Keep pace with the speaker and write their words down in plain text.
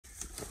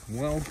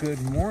Well, good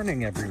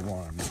morning,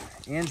 everyone.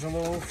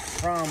 Angelo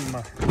from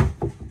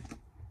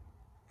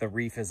The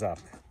Reef is Up.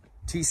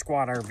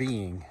 T-Squad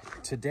RVing.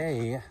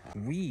 Today,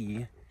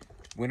 we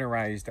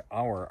winterized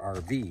our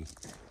RV.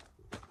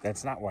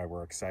 That's not why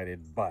we're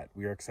excited, but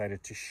we are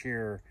excited to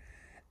share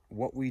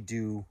what we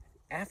do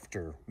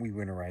after we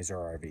winterize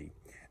our RV.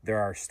 There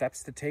are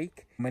steps to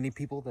take. Many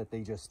people that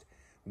they just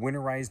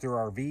winterize their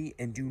RV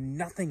and do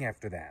nothing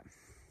after that.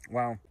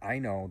 Well, I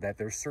know that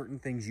there's certain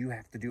things you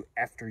have to do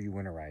after you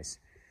winterize.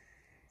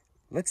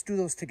 Let's do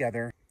those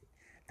together.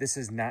 This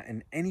is not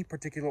in any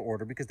particular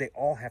order because they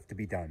all have to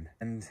be done.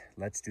 And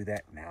let's do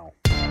that now.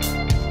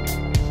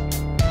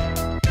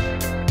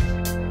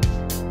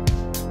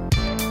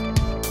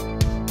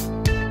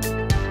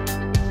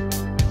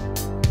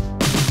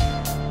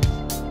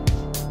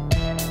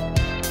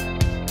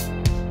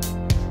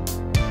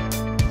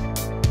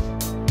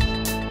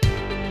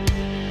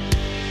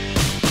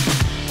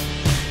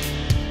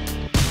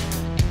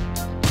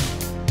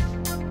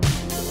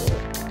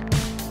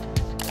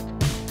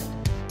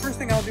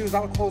 I'll do is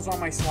I'll close all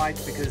my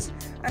slides because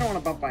I don't want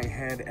to bump my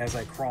head as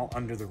I crawl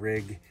under the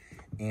rig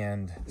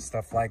and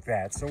stuff like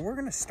that. So we're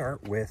going to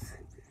start with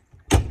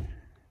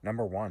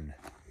number one.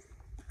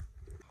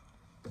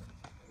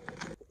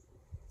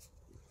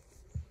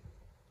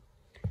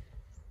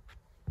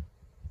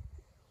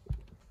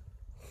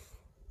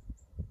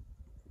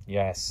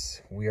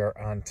 Yes, we are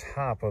on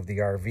top of the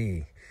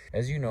RV.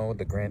 As you know,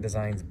 the Grand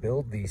Designs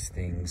build these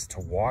things to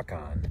walk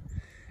on,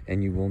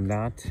 and you will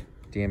not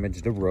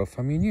damage the roof.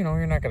 I mean, you know,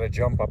 you're not going to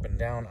jump up and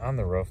down on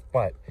the roof,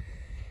 but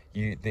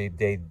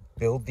they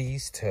build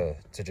these to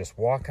just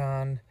walk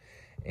on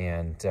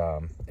and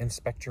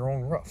inspect your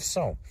own roof.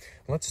 So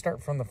let's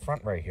start from the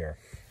front right here.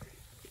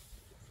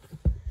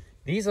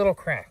 These little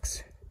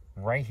cracks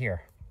right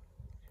here,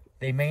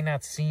 they may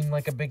not seem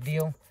like a big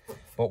deal,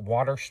 but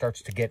water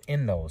starts to get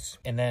in those,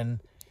 and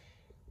then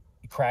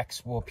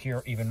cracks will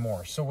appear even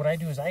more. So what I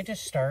do is I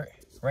just start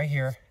right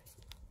here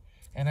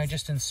and I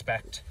just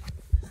inspect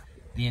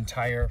the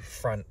entire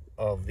front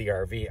of the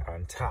RV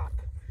on top.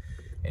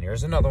 And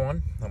here's another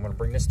one. I'm going to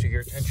bring this to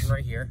your attention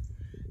right here.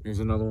 There's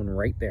another one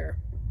right there.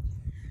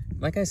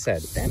 Like I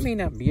said, that may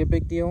not be a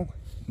big deal,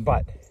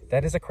 but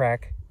that is a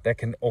crack that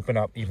can open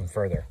up even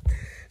further.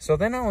 So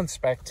then I'll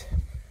inspect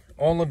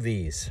all of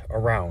these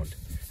around.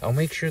 I'll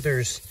make sure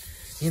there's,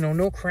 you know,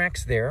 no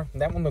cracks there.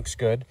 That one looks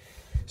good.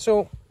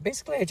 So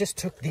basically I just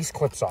took these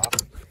clips off.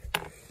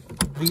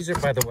 These are,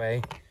 by the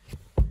way,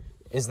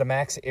 is the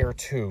Max Air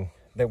 2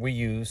 that we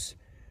use.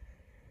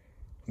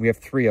 We have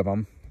 3 of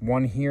them,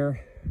 one here,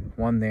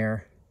 one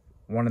there,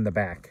 one in the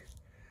back.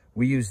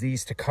 We use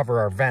these to cover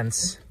our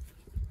vents.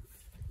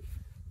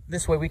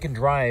 This way we can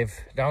drive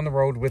down the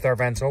road with our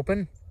vents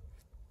open,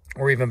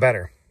 or even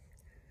better,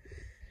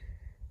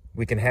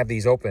 we can have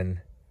these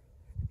open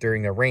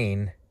during the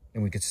rain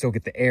and we could still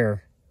get the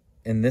air,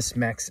 and this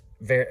Max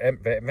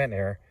vent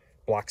air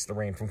blocks the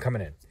rain from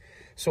coming in.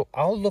 So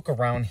I'll look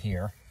around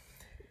here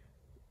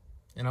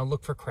and I'll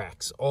look for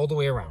cracks all the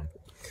way around.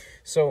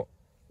 So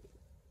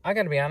I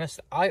gotta be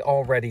honest, I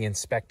already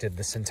inspected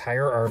this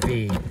entire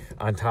RV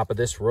on top of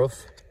this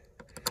roof.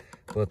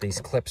 Put these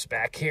clips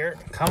back here.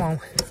 Come on.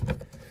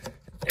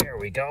 There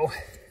we go.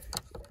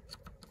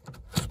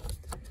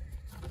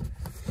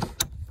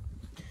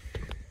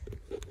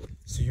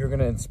 So you're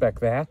gonna inspect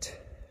that.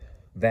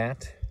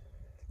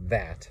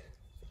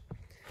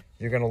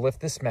 You're gonna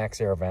lift this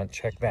Max Air vent,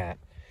 check that.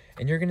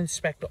 And you're gonna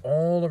inspect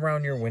all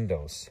around your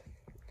windows.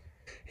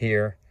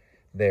 Here,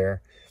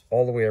 there,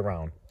 all the way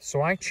around.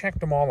 So I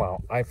checked them all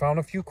out. I found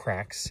a few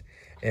cracks,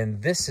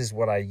 and this is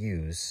what I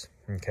use,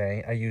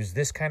 okay? I use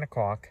this kind of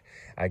caulk.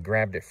 I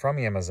grabbed it from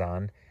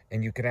Amazon,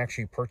 and you can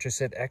actually purchase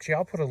it. Actually,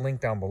 I'll put a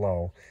link down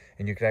below,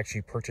 and you can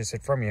actually purchase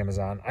it from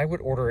Amazon. I would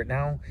order it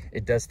now.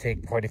 It does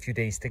take quite a few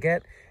days to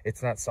get.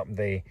 It's not something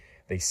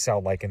they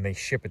sell like, and they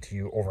ship it to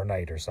you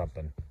overnight or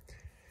something.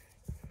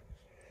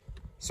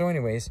 So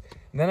anyways,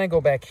 then I go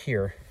back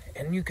here,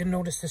 and you can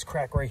notice this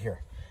crack right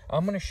here.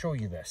 I'm gonna show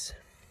you this.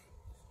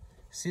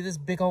 See this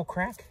big old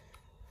crack?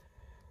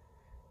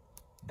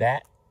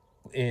 That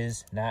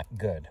is not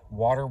good.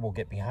 Water will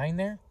get behind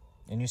there,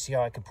 and you see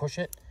how I can push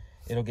it?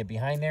 It'll get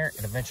behind there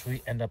and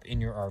eventually end up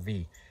in your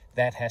RV.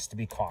 That has to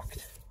be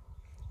caulked.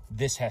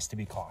 This has to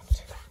be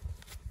caulked.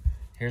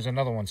 Here's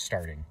another one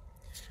starting.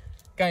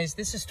 Guys,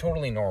 this is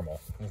totally normal,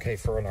 okay,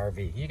 for an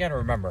RV. You gotta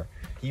remember,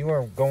 you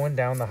are going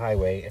down the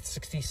highway at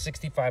 60,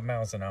 65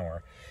 miles an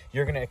hour.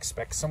 You're gonna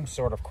expect some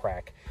sort of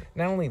crack.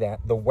 Not only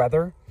that, the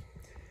weather,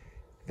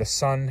 the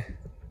sun,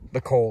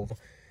 the cold.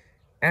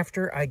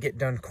 After I get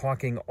done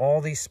caulking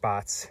all these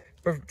spots,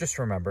 but just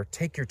remember,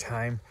 take your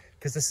time,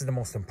 because this is the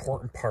most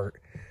important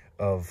part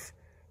of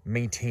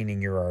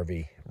maintaining your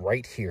RV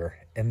right here,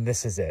 and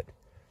this is it.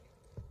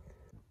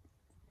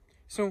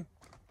 So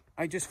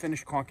I just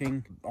finished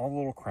caulking all the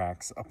little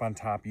cracks up on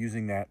top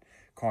using that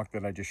caulk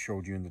that I just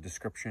showed you in the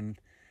description,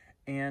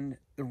 and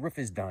the roof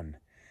is done.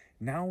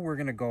 Now we're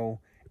gonna go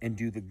and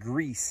do the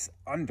grease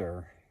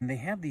under, and they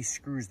have these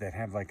screws that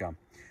have like a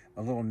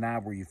little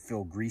knob where you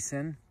fill grease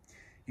in.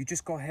 you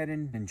just go ahead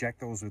and inject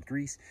those with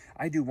grease.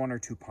 I do 1 or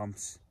 2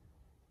 pumps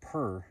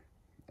per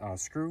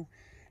screw.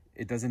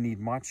 It doesn't need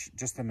much,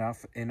 just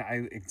enough. And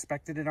I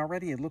inspected it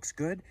already. It looks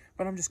good,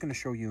 but I'm just going to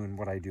show you in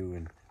what I do,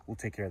 and we'll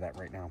take care of that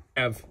right now.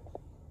 I have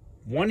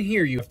one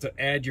here. You have to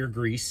add your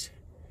grease.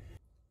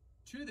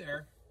 2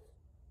 there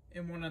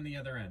and 1 on the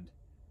other end.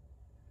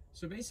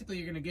 So basically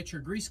you're going to get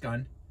your grease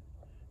gun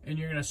and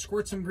you're going to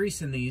squirt some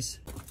grease in these.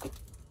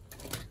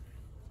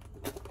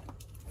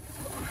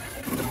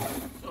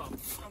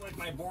 I like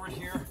my board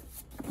here.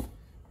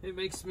 It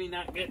makes me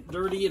not get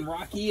dirty and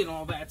rocky and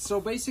all that.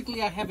 So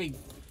basically I have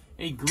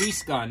a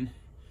grease gun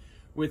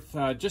with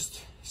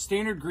just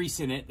standard grease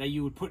in it that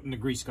you would put in the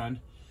grease gun.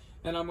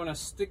 And I'm going to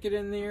stick it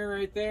in there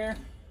right there.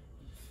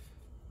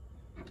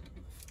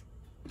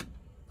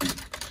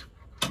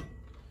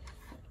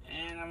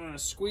 And I'm going to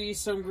squeeze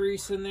some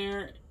grease in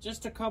there,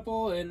 just a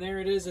couple, and there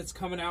it is. It's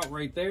coming out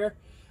right there.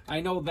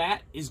 I know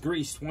that is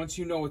greased once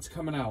you know it's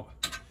coming out.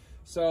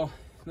 So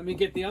let me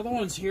get the other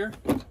ones here.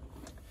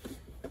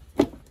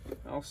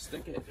 I'll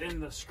stick it in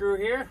the screw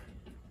here.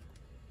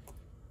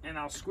 And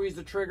I'll squeeze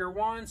the trigger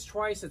once,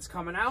 twice, it's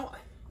coming out.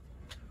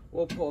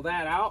 We'll pull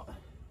that out.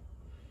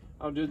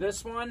 I'll do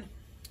this one.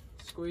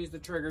 Squeeze the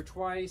trigger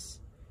twice.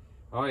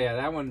 Oh yeah,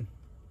 that one.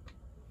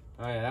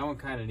 Oh yeah, that one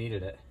kind of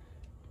needed it.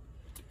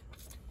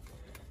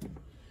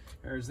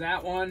 There's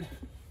that one.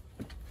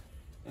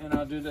 And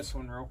I'll do this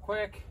one real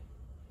quick.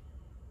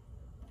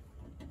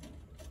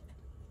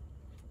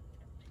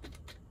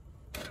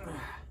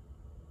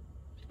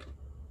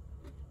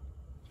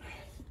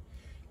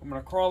 I'm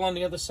gonna crawl on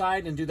the other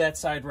side and do that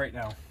side right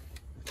now.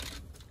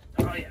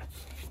 Oh yeah,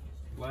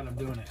 glad I'm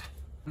doing it.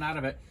 I'm out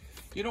of it.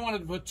 You don't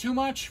want to put too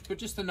much, but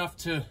just enough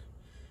to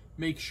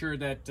make sure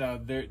that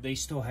they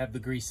still have the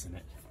grease in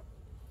it.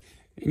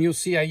 And you'll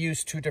see I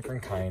use 2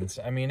 different kinds.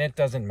 I mean, it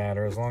doesn't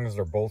matter as long as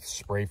they're both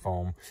spray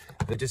foam.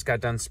 I just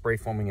got done spray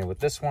foaming it with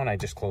this one. I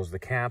just closed the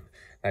cap.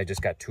 I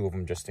just got 2 of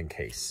them just in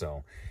case.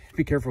 So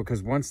be careful,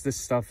 because once this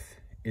stuff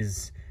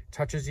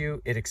touches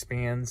you, it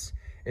expands.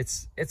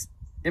 It's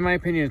in my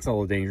opinion, it's a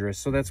little dangerous.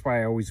 So that's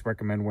why I always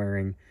recommend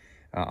wearing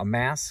a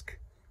mask,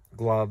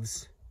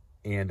 gloves,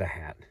 and a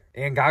hat,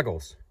 and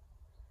goggles.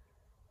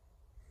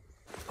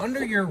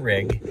 Under your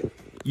rig,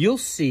 you'll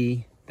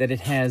see that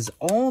it has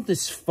all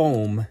this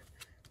foam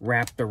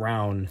wrapped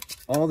around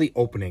all the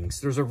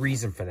openings. There's a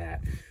reason for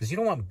that, because you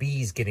don't want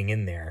bees getting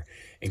in there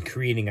and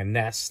creating a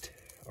nest,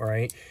 all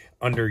right,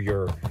 under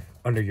your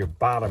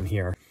bottom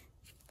here.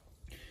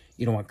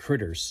 You don't want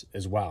critters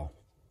as well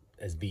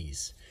as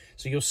bees.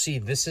 So you'll see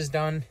this is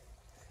done,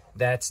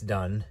 that's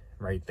done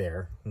right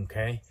there,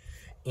 okay?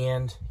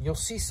 And you'll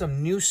see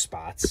some new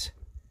spots.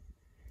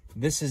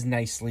 This is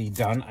nicely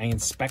done. I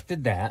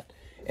inspected that,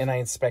 and I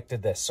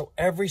inspected this. So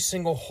every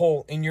single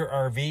hole in your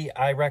RV,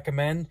 I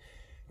recommend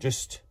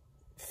just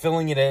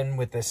filling it in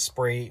with this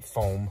spray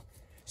foam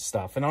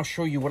stuff. And I'll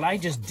show you what I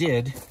just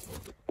did.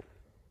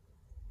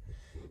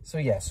 So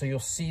yeah, so you'll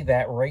see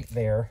that right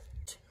there.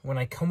 When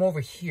I come over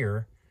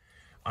here,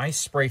 I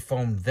spray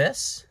foamed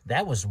this.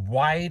 That was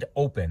wide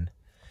open.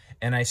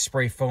 And I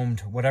spray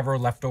foamed whatever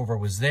leftover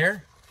was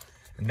there.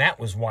 And that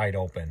was wide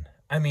open.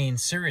 I mean,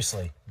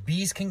 seriously,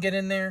 bees can get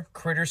in there.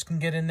 Critters can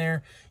get in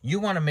there. You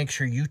want to make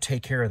sure you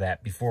take care of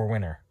that before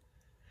winter.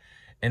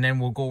 And then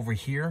we'll go over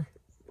here.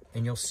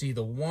 And you'll see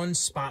the one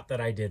spot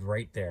that I did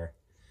right there.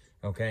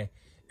 Okay?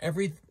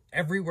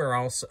 Everywhere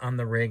else on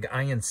the rig,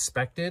 I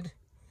inspected.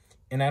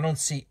 And I don't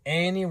see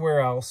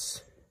anywhere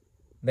else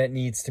that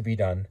needs to be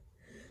done.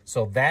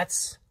 So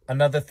that's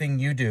another thing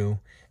you do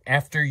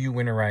after you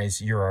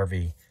winterize your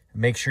RV.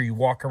 Make sure you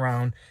walk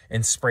around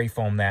and spray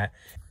foam that.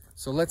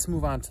 So let's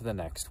move on to the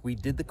next. We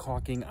did the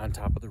caulking on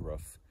top of the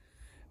roof.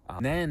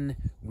 Then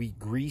we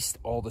greased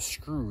all the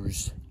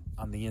screws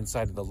on the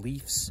inside of the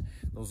leaves.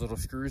 Those little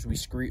screws,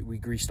 we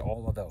greased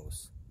all of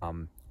those.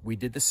 We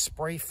did the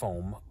spray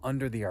foam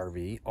under the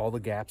RV, all the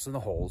gaps and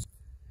the holes.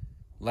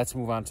 Let's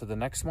move on to the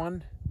next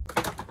one.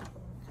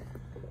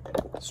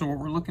 So what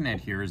we're looking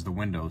at here is the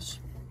windows.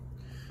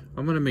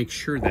 I'm going to make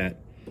sure that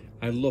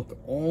I look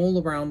all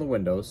around the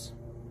windows.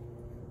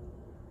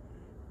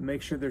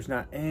 Make sure there's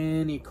not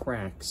any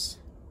cracks.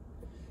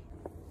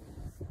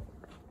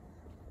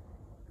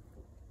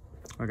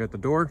 I got the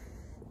door,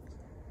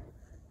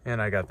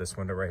 and I got this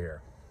window right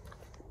here.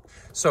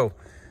 So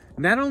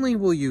not only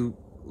will you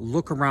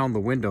look around the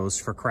windows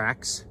for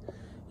cracks,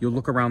 you'll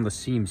look around the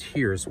seams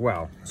here as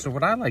well. So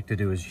what I like to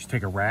do is just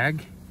take a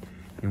rag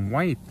and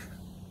wipe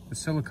the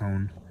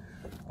silicone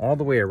all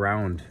the way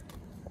around.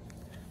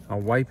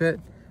 I'll wipe it,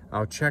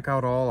 I'll check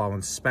out I'll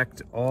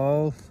inspect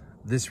all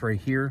this right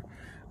here,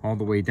 all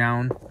the way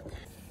down.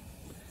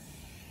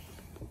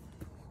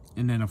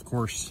 And then of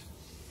course,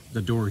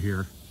 the door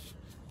here,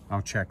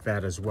 I'll check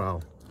that as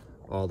well,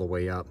 all the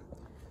way up.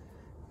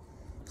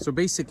 So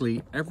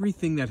basically,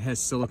 everything that has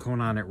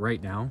silicone on it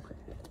right now,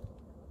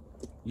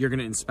 you're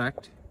gonna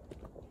inspect.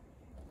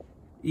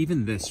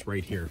 Even this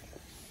right here,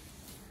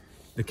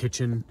 the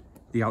kitchen,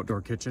 the outdoor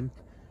kitchen.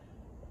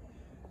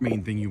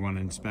 Main thing you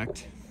wanna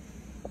inspect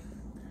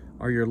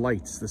are your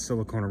lights, the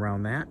silicone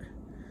around that,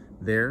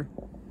 there,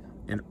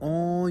 and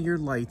all your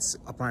lights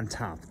up on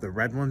top. The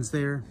red ones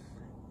there.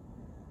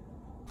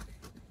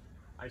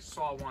 I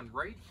saw one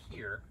right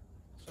here,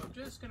 so I'm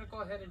just gonna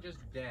go ahead and just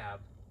dab.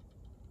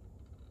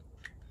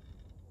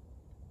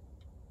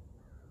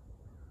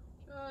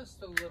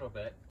 Just a little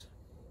bit.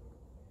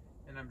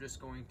 And I'm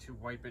just going to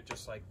wipe it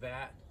just like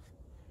that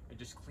and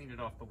just clean it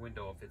off the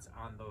window if it's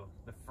on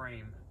the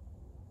frame.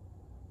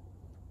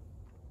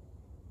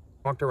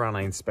 Walked around,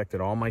 I inspected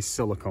all my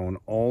silicone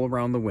all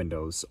around the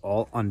windows,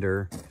 all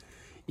under,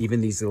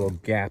 even these little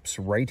gaps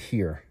right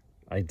here.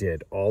 I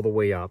did all the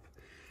way up.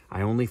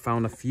 I only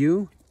found a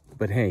few,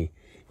 but hey,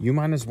 you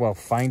might as well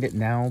find it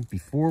now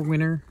before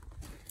winter.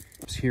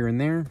 It's here and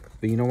there,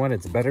 but you know what?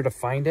 It's better to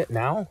find it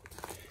now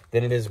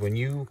than it is when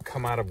you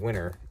come out of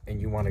winter and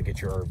you want to get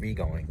your RV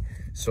going.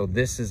 So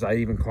this is, I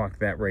even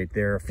clocked that right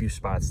there, a few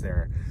spots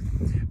there.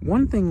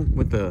 One thing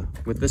with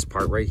this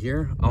part right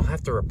here, I'll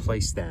have to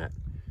replace that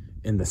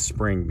in the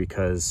spring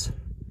because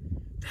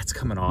that's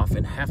coming off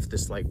and half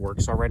this light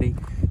works already.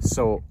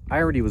 So I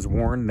already was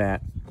warned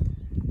that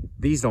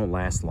these don't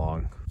last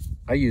long.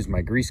 I use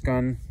my grease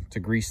gun to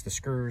grease the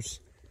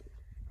screws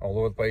all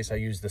over the place. I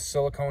use the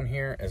silicone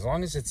here. As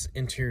long as it's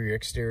interior,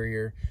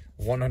 exterior,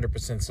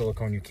 100%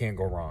 silicone, you can't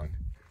go wrong.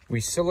 We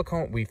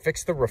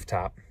fixed the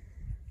rooftop.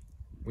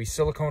 We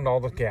siliconed all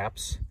the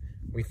gaps.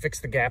 We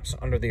fixed the gaps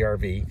under the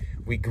RV.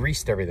 We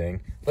greased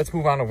everything. Let's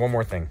move on to one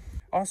more thing.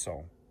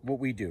 Also, what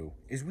we do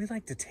is we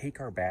like to take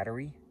our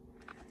battery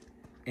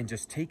and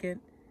just take it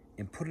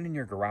and put it in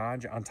your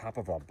garage on top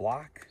of a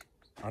block,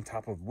 on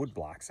top of wood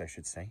blocks, I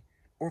should say,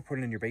 or put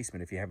it in your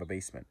basement if you have a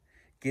basement.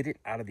 Get it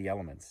out of the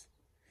elements.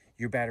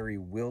 Your battery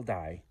will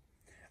die.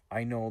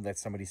 I know that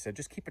somebody said,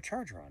 just keep a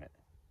charger on it.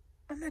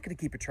 I'm not going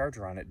to keep a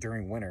charger on it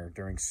during winter,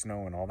 during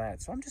snow and all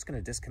that. So I'm just going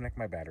to disconnect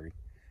my battery,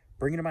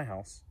 bring it to my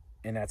house,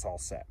 and that's all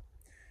set.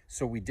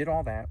 So we did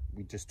all that.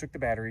 We just took the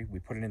battery, we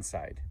put it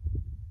inside.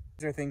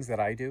 These are things that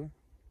I do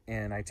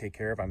and I take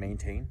care of, I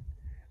maintain.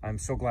 I'm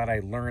so glad I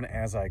learn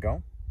as I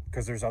go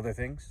because there's other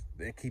things.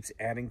 It keeps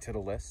adding to the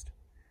list.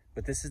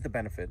 But this is the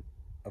benefit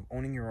of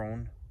owning your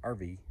own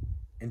RV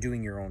and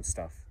doing your own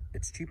stuff.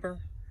 It's cheaper.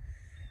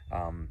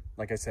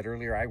 Like I said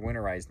earlier, I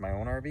winterized my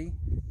own RV.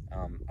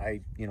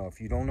 If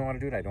you don't know how to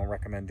do it, I don't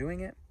recommend doing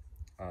it.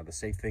 The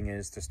safe thing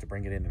is just to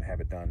bring it in and have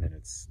it done,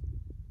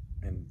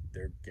 and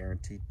they're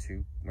guaranteed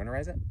to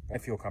winterize it. I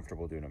feel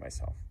comfortable doing it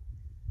myself.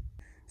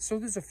 So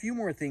there's a few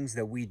more things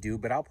that we do,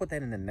 but I'll put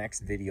that in the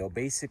next video.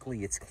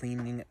 Basically, it's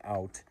cleaning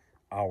out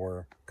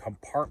our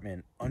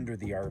compartment under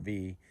the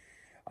RV,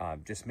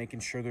 just making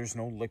sure there's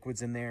no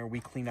liquids in there.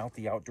 We clean out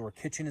the outdoor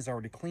kitchen is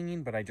already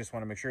clean, but I just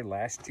want to make sure.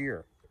 Last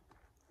year,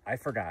 I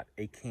forgot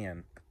a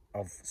can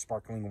of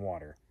sparkling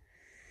water.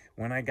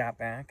 When I got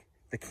back,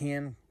 the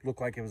can looked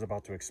like it was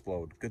about to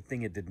explode. Good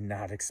thing it did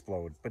not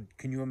explode, but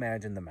can you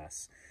imagine the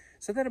mess?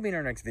 So that'll be in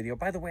our next video.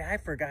 By the way, I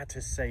forgot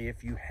to say,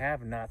 if you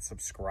have not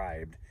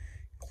subscribed,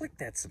 click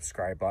that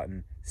subscribe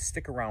button,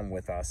 stick around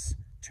with us,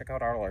 check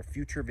out all our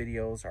future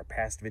videos, our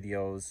past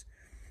videos,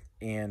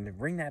 and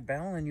ring that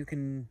bell and you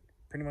can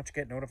pretty much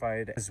get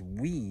notified as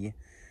we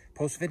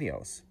post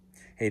videos.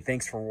 Hey,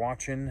 thanks for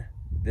watching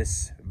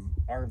this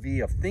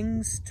RV of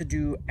things to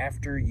do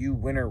after you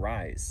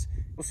winterize.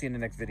 We'll see you in the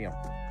next video.